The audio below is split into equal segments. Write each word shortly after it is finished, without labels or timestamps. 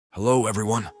Hello,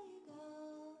 everyone.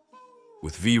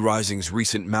 With V Rising's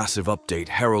recent massive update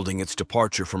heralding its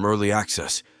departure from early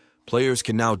access, players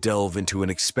can now delve into an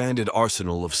expanded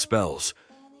arsenal of spells,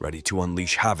 ready to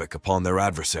unleash havoc upon their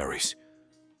adversaries.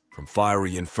 From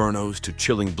fiery infernos to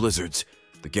chilling blizzards,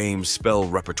 the game's spell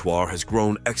repertoire has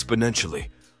grown exponentially,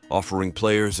 offering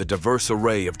players a diverse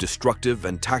array of destructive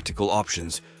and tactical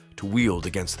options to wield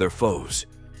against their foes.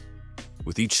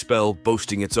 With each spell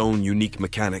boasting its own unique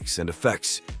mechanics and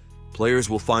effects, players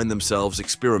will find themselves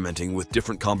experimenting with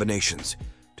different combinations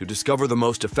to discover the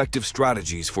most effective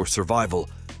strategies for survival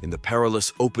in the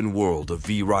perilous open world of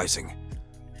V Rising.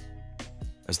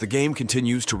 As the game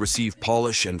continues to receive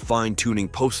polish and fine-tuning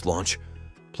post-launch,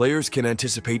 players can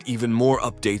anticipate even more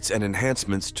updates and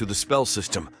enhancements to the spell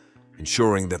system,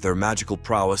 ensuring that their magical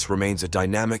prowess remains a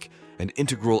dynamic and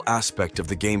integral aspect of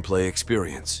the gameplay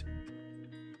experience.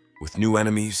 With new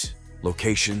enemies,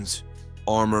 locations,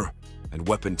 armor, and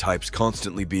weapon types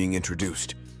constantly being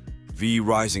introduced, V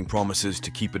Rising promises to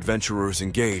keep adventurers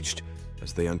engaged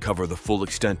as they uncover the full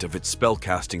extent of its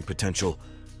spellcasting potential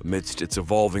amidst its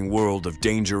evolving world of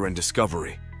danger and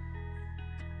discovery.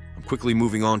 I'm quickly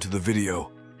moving on to the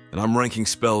video, and I'm ranking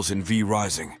spells in V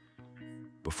Rising.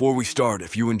 Before we start,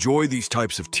 if you enjoy these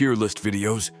types of tier list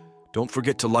videos, don't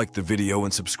forget to like the video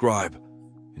and subscribe.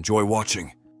 Enjoy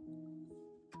watching.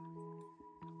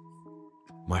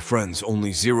 My friends,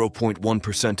 only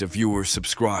 0.1% of viewers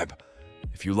subscribe.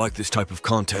 If you like this type of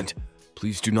content,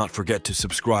 please do not forget to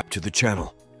subscribe to the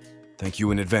channel. Thank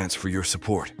you in advance for your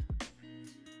support.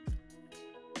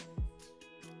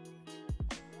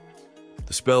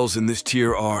 The spells in this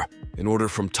tier are, in order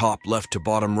from top left to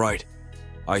bottom right,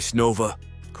 Ice Nova,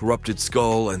 Corrupted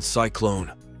Skull, and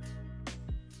Cyclone.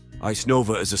 Ice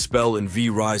Nova is a spell in V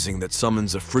Rising that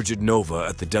summons a frigid nova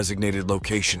at the designated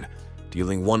location,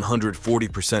 dealing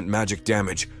 140% magic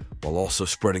damage while also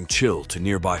spreading chill to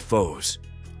nearby foes.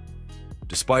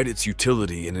 Despite its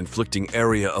utility in inflicting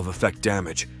area of effect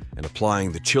damage and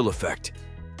applying the chill effect,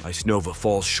 Ice Nova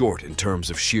falls short in terms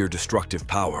of sheer destructive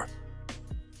power.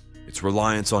 Its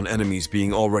reliance on enemies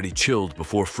being already chilled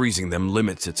before freezing them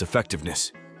limits its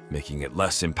effectiveness, making it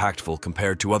less impactful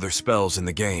compared to other spells in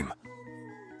the game.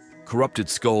 Corrupted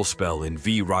Skull spell in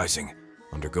V Rising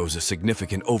undergoes a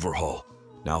significant overhaul,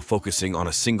 now focusing on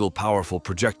a single powerful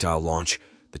projectile launch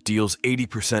that deals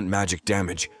 80% magic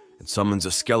damage and summons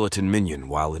a skeleton minion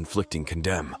while inflicting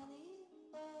condemn.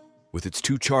 With its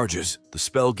 2 charges, the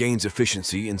spell gains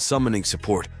efficiency in summoning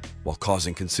support while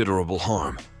causing considerable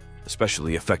harm,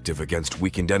 especially effective against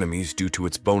weakened enemies due to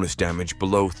its bonus damage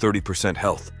below 30%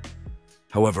 health.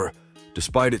 However,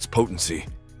 despite its potency,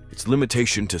 its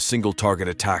limitation to single-target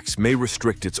attacks may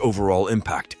restrict its overall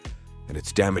impact, and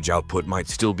its damage output might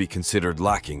still be considered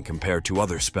lacking compared to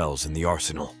other spells in the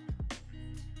arsenal.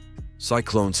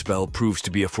 Cyclone spell proves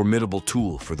to be a formidable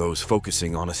tool for those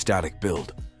focusing on a static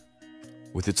build.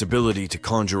 With its ability to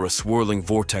conjure a swirling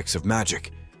vortex of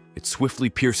magic, it swiftly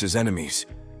pierces enemies,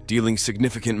 dealing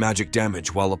significant magic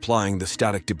damage while applying the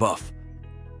static debuff.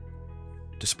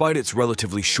 Despite its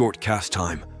relatively short cast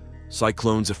time,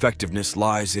 Cyclone's effectiveness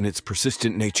lies in its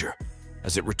persistent nature,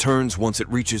 as it returns once it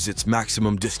reaches its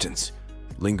maximum distance,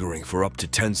 lingering for up to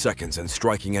 10 seconds and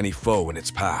striking any foe in its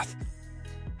path.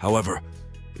 However,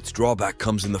 its drawback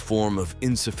comes in the form of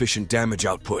insufficient damage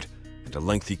output and a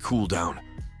lengthy cooldown,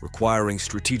 requiring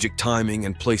strategic timing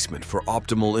and placement for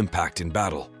optimal impact in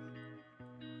battle.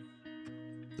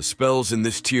 The spells in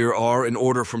this tier are, in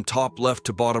order from top left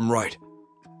to bottom right,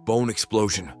 Bone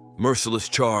Explosion, Merciless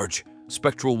Charge,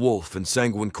 Spectral Wolf, and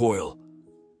Sanguine Coil.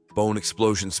 Bone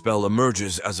Explosion spell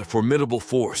emerges as a formidable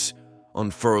force,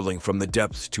 unfurling from the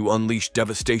depths to unleash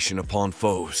devastation upon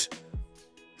foes.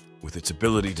 With its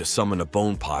ability to summon a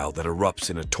bone pile that erupts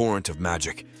in a torrent of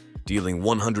magic, dealing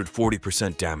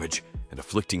 140% damage and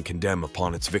inflicting condemn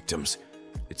upon its victims,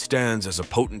 it stands as a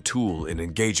potent tool in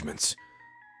engagements.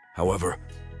 However,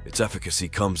 its efficacy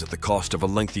comes at the cost of a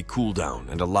lengthy cooldown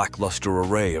and a lackluster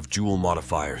array of jewel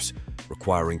modifiers,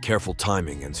 requiring careful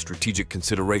timing and strategic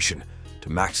consideration to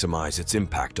maximize its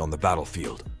impact on the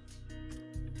battlefield.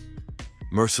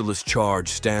 Merciless Charge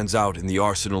stands out in the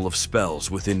arsenal of spells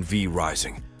within V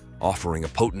Rising, offering a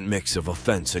potent mix of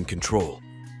offense and control.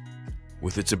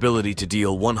 With its ability to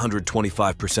deal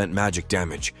 125% magic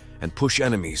damage and push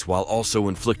enemies while also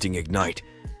inflicting ignite,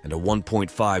 and a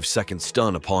 1.5-second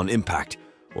stun upon impact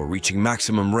or reaching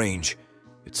maximum range,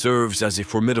 it serves as a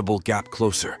formidable gap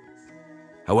closer.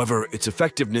 However, its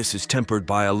effectiveness is tempered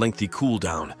by a lengthy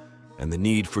cooldown and the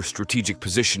need for strategic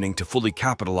positioning to fully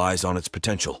capitalize on its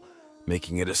potential,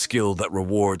 making it a skill that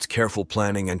rewards careful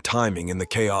planning and timing in the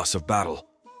chaos of battle.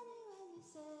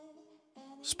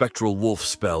 Spectral Wolf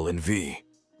spell in V.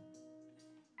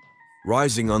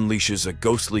 Rising unleashes a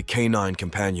ghostly canine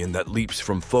companion that leaps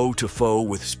from foe to foe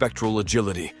with spectral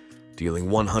agility, dealing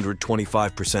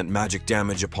 125% magic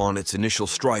damage upon its initial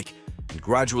strike and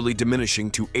gradually diminishing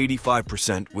to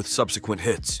 85% with subsequent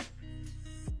hits.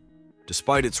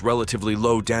 Despite its relatively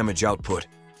low damage output,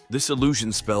 this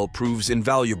illusion spell proves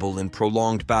invaluable in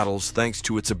prolonged battles thanks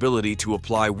to its ability to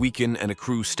apply weaken and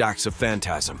accrue stacks of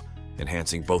phantasm,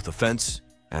 enhancing both offense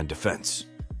and defense.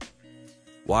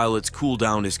 While its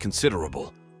cooldown is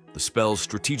considerable, the spell's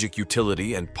strategic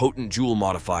utility and potent jewel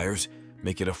modifiers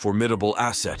make it a formidable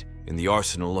asset in the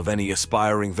arsenal of any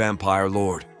aspiring vampire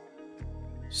lord.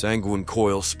 Sanguine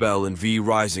Coil spell in V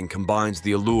Rising combines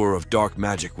the allure of dark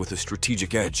magic with a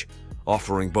strategic edge,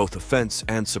 offering both offense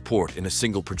and support in a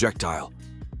single projectile.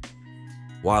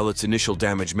 While its initial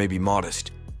damage may be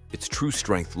modest, its true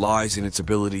strength lies in its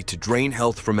ability to drain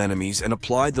health from enemies and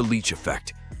apply the leech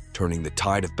effect, turning the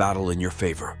tide of battle in your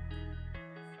favor.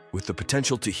 With the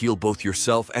potential to heal both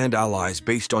yourself and allies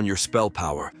based on your spell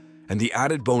power, and the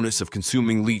added bonus of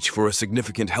consuming leech for a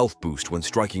significant health boost when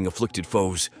striking afflicted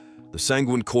foes, the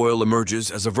Sanguine Coil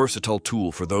emerges as a versatile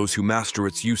tool for those who master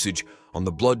its usage on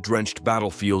the blood-drenched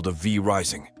battlefield of V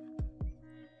Rising.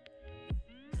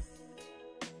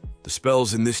 The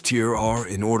spells in this tier are,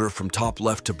 in order from top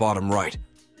left to bottom right: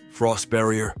 Frost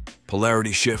Barrier,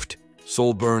 Polarity Shift,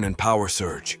 Soul Burn, and Power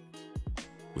Surge.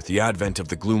 With the advent of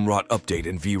the Gloomrot update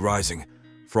in V Rising,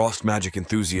 Frost magic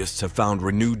enthusiasts have found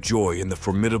renewed joy in the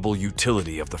formidable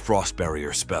utility of the Frost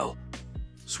Barrier spell.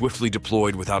 Swiftly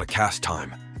deployed without a cast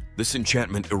time, this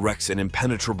enchantment erects an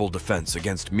impenetrable defense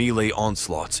against melee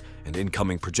onslaughts and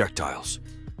incoming projectiles.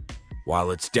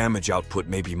 While its damage output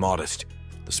may be modest,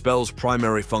 the spell's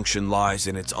primary function lies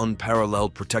in its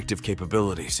unparalleled protective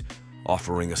capabilities,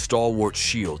 offering a stalwart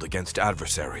shield against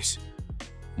adversaries.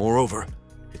 Moreover,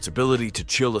 its ability to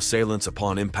chill assailants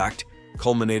upon impact,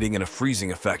 culminating in a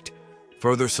freezing effect,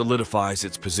 further solidifies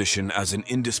its position as an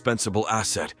indispensable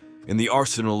asset in the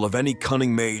arsenal of any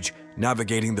cunning mage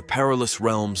navigating the perilous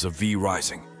realms of V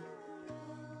Rising.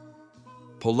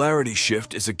 Polarity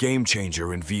Shift is a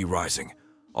game-changer in V Rising,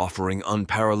 offering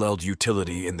unparalleled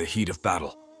utility in the heat of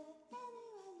battle.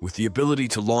 With the ability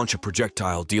to launch a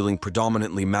projectile dealing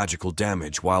predominantly magical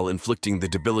damage while inflicting the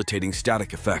debilitating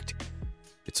static effect,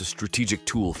 it's a strategic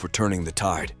tool for turning the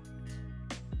tide.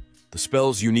 The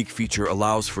spell's unique feature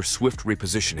allows for swift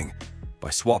repositioning by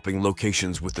swapping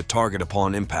locations with the target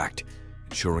upon impact,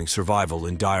 ensuring survival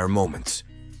in dire moments.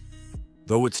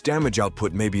 Though its damage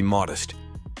output may be modest,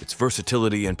 its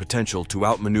versatility and potential to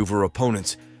outmaneuver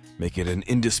opponents make it an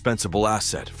indispensable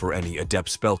asset for any adept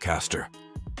spellcaster.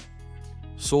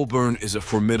 Soulburn is a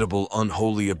formidable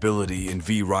unholy ability in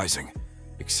V Rising,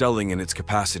 excelling in its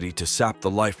capacity to sap the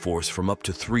life force from up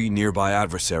to 3 nearby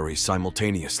adversaries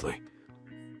simultaneously.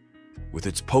 With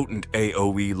its potent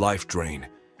AoE life drain,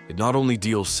 it not only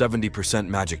deals 70%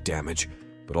 magic damage,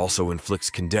 but also inflicts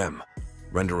Condemn,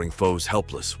 rendering foes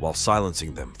helpless while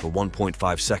silencing them for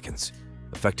 1.5 seconds,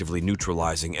 effectively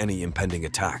neutralizing any impending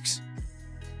attacks.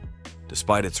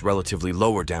 Despite its relatively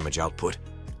lower damage output,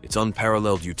 its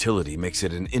unparalleled utility makes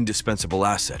it an indispensable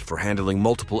asset for handling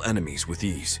multiple enemies with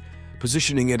ease,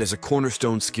 positioning it as a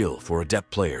cornerstone skill for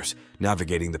adept players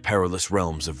navigating the perilous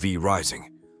realms of V Rising.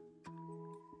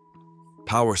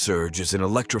 Power Surge is an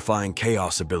electrifying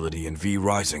chaos ability in V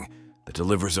Rising that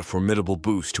delivers a formidable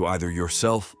boost to either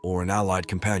yourself or an allied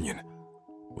companion.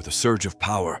 With a surge of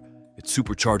power, it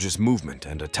supercharges movement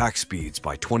and attack speeds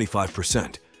by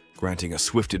 25%, granting a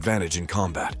swift advantage in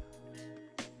combat.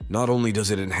 Not only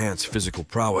does it enhance physical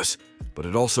prowess, but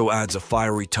it also adds a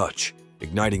fiery touch,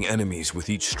 igniting enemies with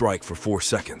each strike for 4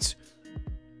 seconds.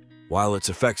 While its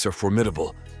effects are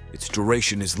formidable, its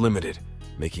duration is limited,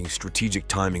 making strategic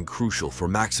timing crucial for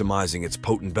maximizing its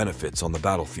potent benefits on the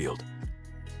battlefield.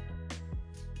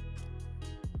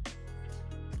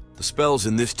 The spells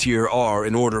in this tier are,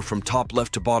 in order from top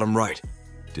left to bottom right: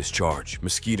 Discharge,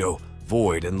 Mosquito,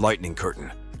 Void, and Lightning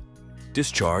Curtain.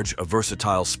 Discharge, a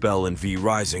versatile spell in V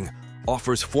Rising,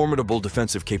 offers formidable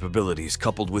defensive capabilities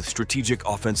coupled with strategic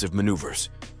offensive maneuvers.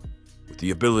 With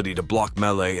the ability to block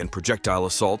melee and projectile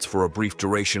assaults for a brief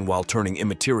duration while turning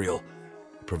immaterial,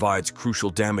 it provides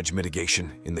crucial damage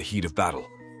mitigation in the heat of battle.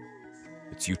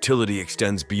 Its utility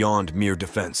extends beyond mere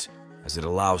defense, as it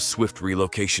allows swift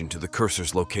relocation to the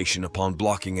cursor's location upon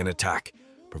blocking an attack,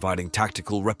 providing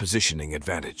tactical repositioning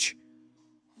advantage.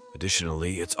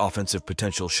 Additionally, its offensive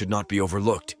potential should not be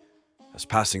overlooked, as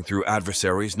passing through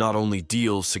adversaries not only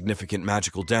deals significant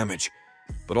magical damage,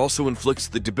 but also inflicts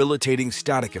the debilitating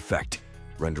static effect,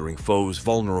 rendering foes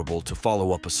vulnerable to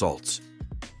follow-up assaults.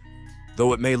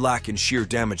 Though it may lack in sheer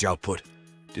damage output,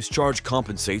 Discharge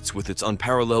compensates with its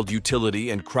unparalleled utility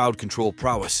and crowd control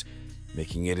prowess,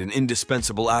 making it an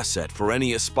indispensable asset for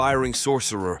any aspiring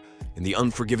sorcerer in the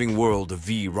unforgiving world of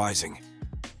V Rising.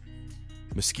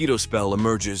 Mosquito Spell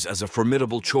emerges as a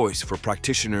formidable choice for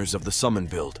practitioners of the summon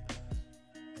build.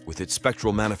 With its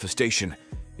spectral manifestation,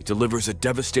 it delivers a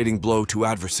devastating blow to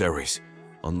adversaries,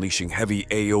 unleashing heavy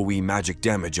AoE magic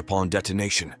damage upon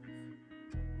detonation.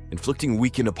 Inflicting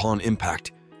weaken upon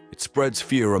impact, it spreads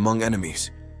fear among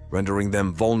enemies, rendering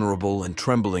them vulnerable and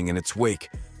trembling in its wake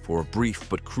for a brief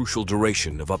but crucial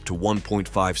duration of up to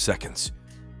 1.5 seconds.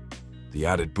 The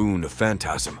added boon of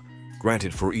Phantasm,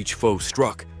 granted for each foe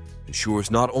struck,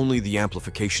 ensures not only the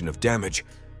amplification of damage,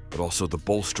 but also the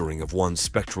bolstering of one's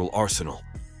spectral arsenal.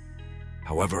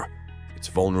 However, its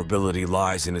vulnerability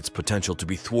lies in its potential to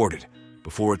be thwarted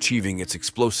before achieving its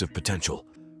explosive potential,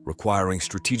 requiring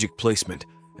strategic placement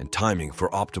and timing for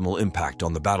optimal impact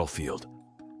on the battlefield.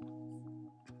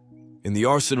 In the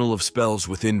arsenal of spells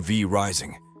within V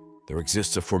Rising, there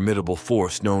exists a formidable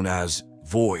force known as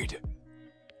Void.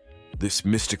 This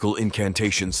mystical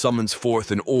incantation summons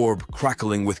forth an orb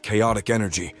crackling with chaotic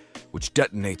energy, which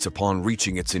detonates upon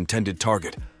reaching its intended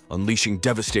target, unleashing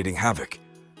devastating havoc.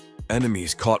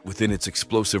 Enemies caught within its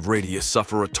explosive radius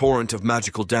suffer a torrent of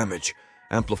magical damage,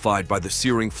 amplified by the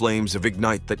searing flames of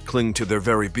ignite that cling to their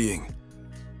very being.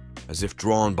 As if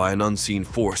drawn by an unseen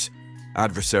force,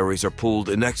 adversaries are pulled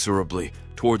inexorably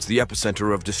towards the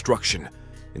epicenter of destruction,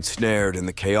 ensnared in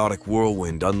the chaotic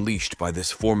whirlwind unleashed by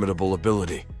this formidable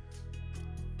ability.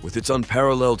 With its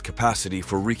unparalleled capacity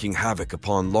for wreaking havoc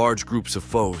upon large groups of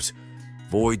foes,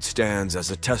 Void stands as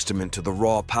a testament to the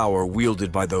raw power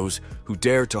wielded by those who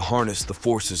dare to harness the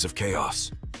forces of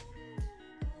chaos.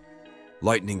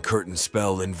 Lightning Curtain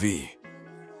Spell in V.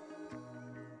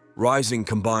 Rising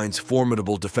combines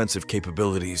formidable defensive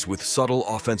capabilities with subtle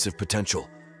offensive potential,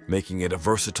 making it a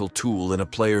versatile tool in a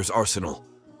player's arsenal.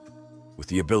 With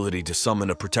the ability to summon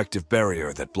a protective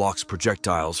barrier that blocks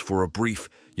projectiles for a brief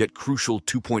yet crucial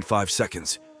 2.5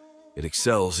 seconds, it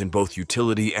excels in both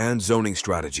utility and zoning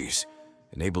strategies,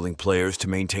 enabling players to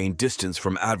maintain distance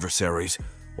from adversaries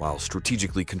while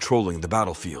strategically controlling the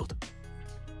battlefield.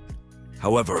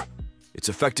 However, its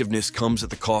effectiveness comes at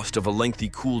the cost of a lengthy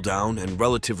cooldown and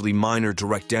relatively minor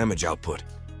direct damage output,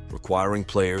 requiring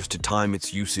players to time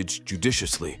its usage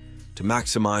judiciously to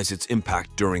maximize its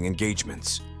impact during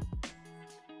engagements.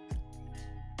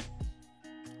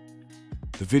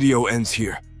 The video ends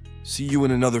here. See you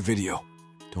in another video.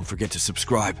 Don't forget to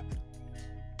subscribe.